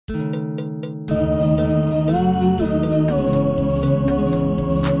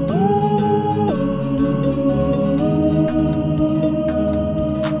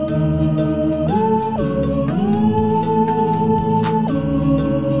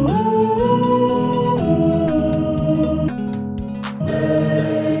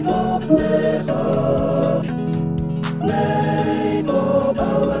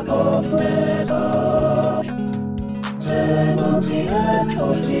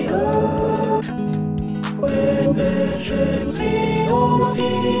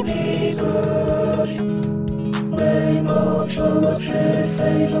Motionless his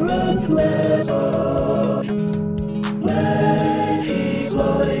favourite letters. Lay his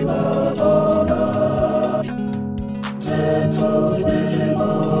light upon us. Gentle vision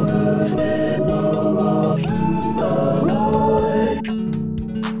of whose window of you the light.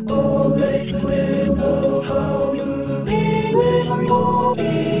 Oh, nation's window, how you believe your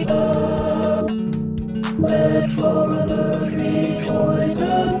begun. Let foreigners rejoice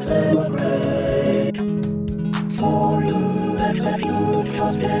and celebrate. For you execute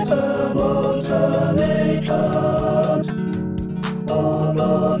justice among the nations. All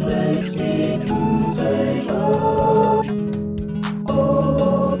of they speak to save us. All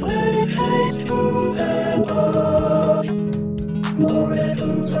of they haste to end us. Glory to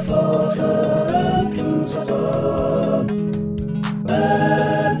the Father and to the Son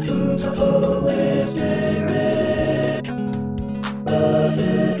and to the Holy Spirit, as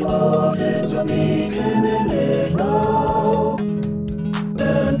it was in the beginning, is now,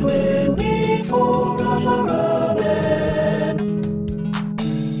 and will be forever. Amen.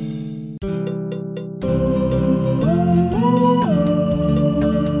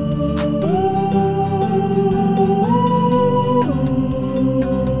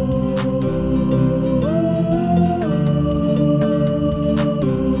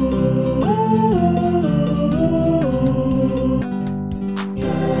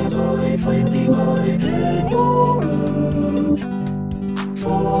 Yes, I find delight in your roots,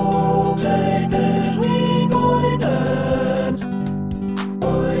 for take me by hands.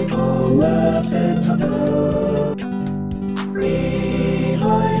 I collapse into good.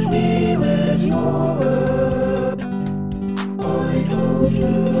 Revive me with your word. I told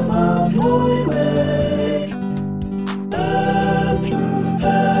you about my way, and you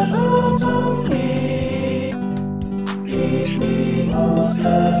have answered me. Teach me your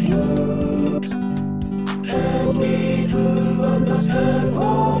statutes. Help me to understand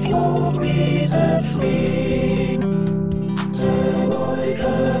what your precepts mean. Then I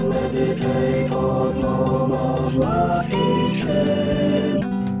can meditate on your marvelous teaching.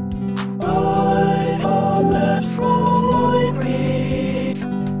 I collapse from my grief.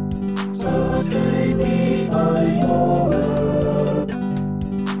 Sustain me by your word.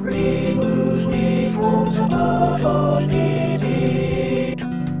 Remove me from the path of easy.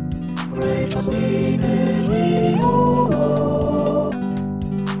 Graciously give me your law.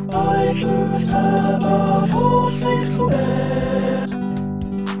 I choose the path of faithfulness.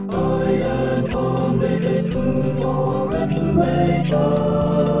 I am committed to your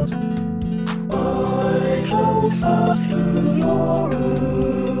regulations. I hold fast to your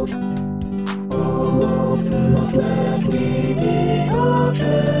rules. Oh Lord, do not let me be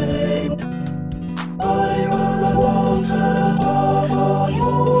ashamed. I run along the path of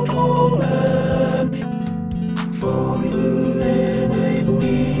your commands, for you enable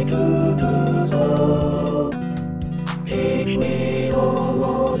me to do so. Teach me, O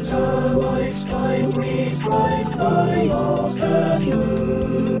Lord, the lifetime prescribed by your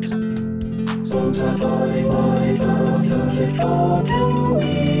statutes, so that I might observe it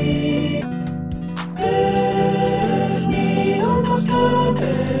continually. Give me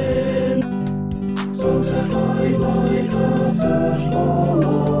understanding, so that I might observe your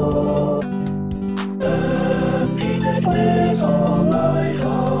law, and keep it with all my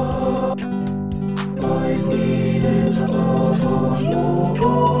heart. Guide me in the path of your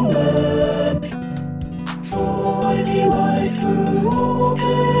commands, for I delight to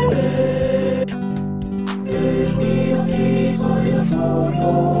obey it. Give me a desire for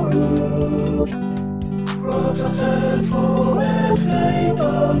your rules, rather than for enslaved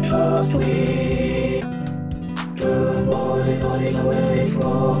unjustly. Turn my eyes away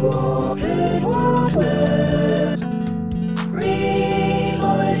from what is worthless.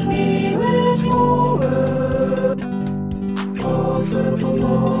 Revive me with your word. Comfort the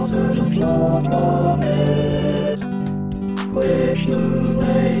waters of your promise, which you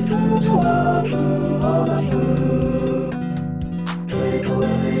made to the true true. Take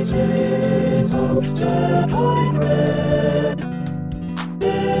away sins that I read.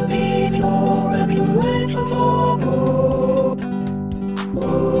 Bid me your regulations of good.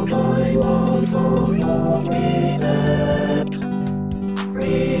 Lord, I want for your precepts.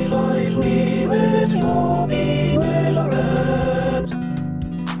 Revive me with your deliverance.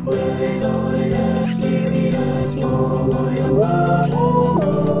 When I experience your loyal love, O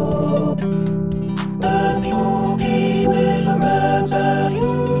Lord, and your deliverance as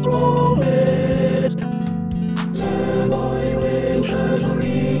you promised, then I will treasure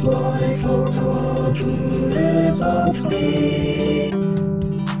my thoughts unto its of me.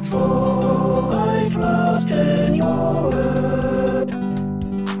 For I trust trust in your word.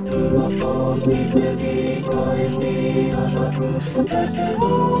 Do not flaunt me, freely prize me as a truthful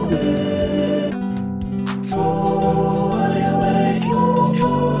testimony. For I await your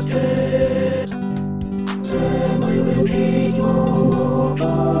justice, then I will keep your law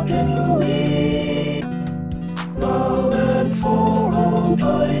continually, now and for all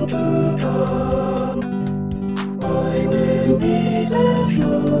time to come. I will be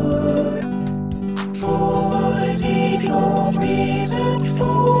secure, for I seek your precepts,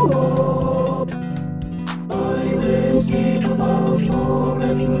 O Lord. I will speak about your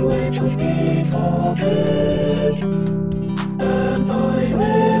regulations before kings, and I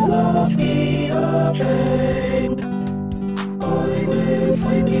will not be ashamed. I will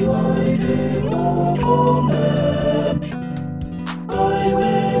find delight in your torment. I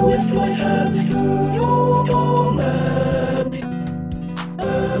will lift my hands to your torment,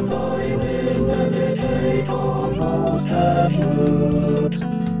 and I will meditate on your statutes.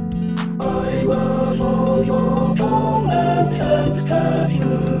 I love all your torments and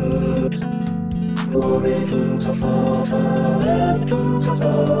statutes. Glory to the Father, and to the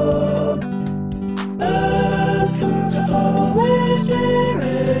Son, and to the Holy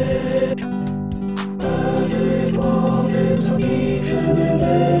Spirit, as it was in the beginning,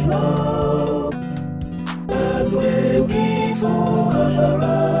 is now, and will be forever.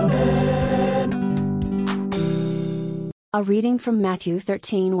 Amen. A reading from Matthew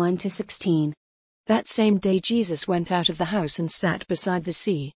 13, 1-16. That same day Jesus went out of the house and sat beside the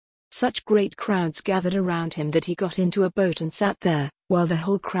sea. Such great crowds gathered around him that he got into a boat and sat there, while the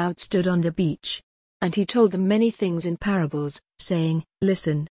whole crowd stood on the beach. And he told them many things in parables, saying,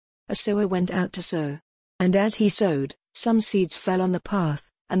 Listen. A sower went out to sow. And as he sowed, some seeds fell on the path,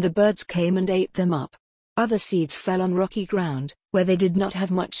 and the birds came and ate them up. Other seeds fell on rocky ground, where they did not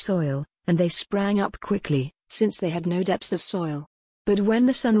have much soil, and they sprang up quickly, since they had no depth of soil. But when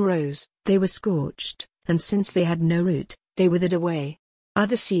the sun rose, they were scorched, and since they had no root, they withered away.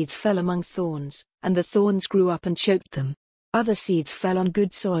 Other seeds fell among thorns, and the thorns grew up and choked them. Other seeds fell on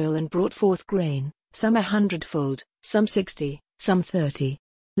good soil and brought forth grain, some 100-fold, some 60, some 30.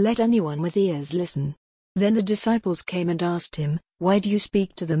 Let anyone with ears listen. Then the disciples came and asked him, Why do you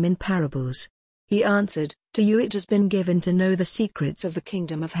speak to them in parables? He answered, To you it has been given to know the secrets of the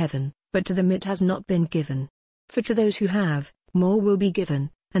kingdom of heaven, but to them it has not been given. For to those who have, more will be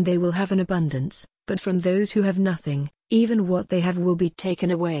given, and they will have an abundance, but from those who have nothing, even what they have will be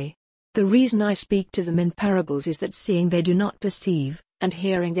taken away. The reason I speak to them in parables is that seeing they do not perceive, and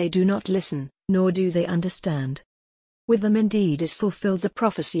hearing they do not listen, nor do they understand. With them indeed is fulfilled the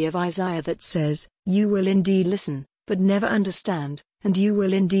prophecy of Isaiah that says, You will indeed listen, but never understand, and you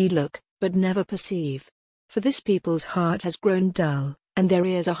will indeed look, but never perceive. For this people's heart has grown dull, and their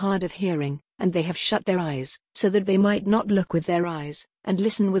ears are hard of hearing, and they have shut their eyes, so that they might not look with their eyes, and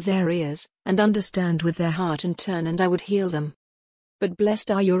listen with their ears, and understand with their heart and turn, and I would heal them. But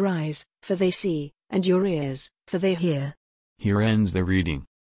blessed are your eyes, for they see, and your ears, for they hear. Here ends the reading.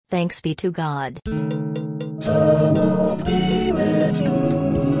 Thanks be to God. The Lord be with you,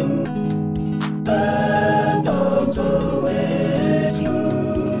 and also with you.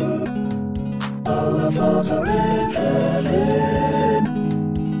 Our Father in heaven,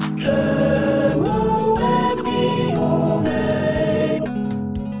 hallowed be your name.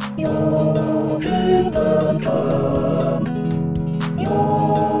 Your kingdom come,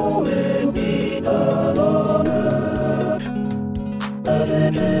 your will be done on earth, as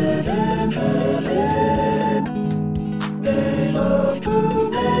it is in heaven. Give us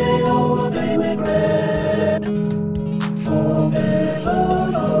today our daily bread, forgive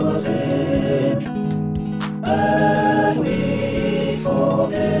us our sins, as we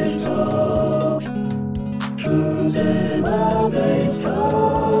forgive those who sin against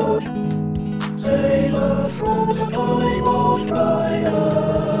us. Save us from the time of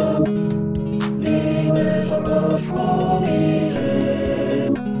trial, deliver us from evil.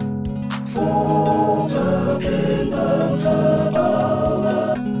 For the kingdom, the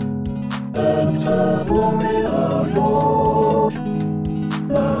power, and the glory are yours,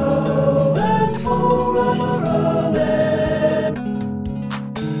 now and forever. Amen.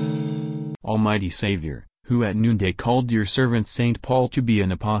 Almighty Savior, who at noonday called your servant St. Paul to be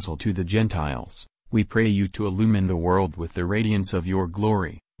an apostle to the Gentiles, we pray you to illumine the world with the radiance of your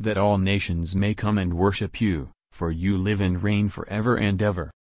glory, that all nations may come and worship you, for you live and reign forever and ever.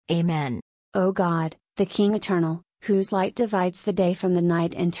 Amen. O God, the King eternal, whose light divides the day from the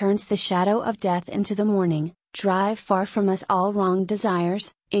night and turns the shadow of death into the morning, drive far from us all wrong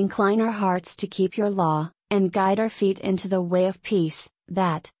desires, incline our hearts to keep your law, and guide our feet into the way of peace,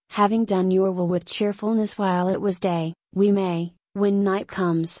 that, having done your will with cheerfulness while it was day, we may, when night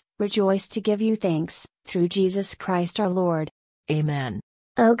comes, rejoice to give you thanks, through Jesus Christ our Lord. Amen.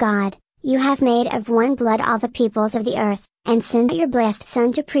 O God, you have made of one blood all the peoples of the earth, and sent your blessed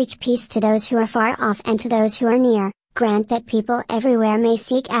Son to preach peace to those who are far off and to those who are near. Grant that people everywhere may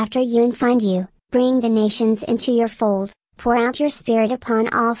seek after you and find you. Bring the nations into your fold, pour out your Spirit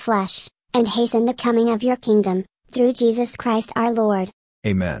upon all flesh, and hasten the coming of your kingdom, through Jesus Christ our Lord.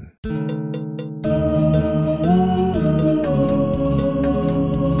 Amen.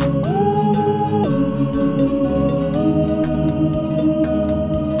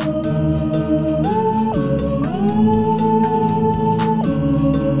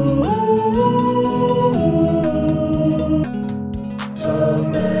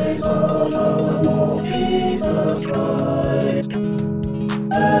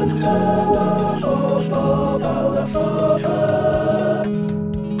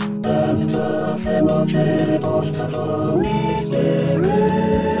 Enter, Fema, Kid, Oster,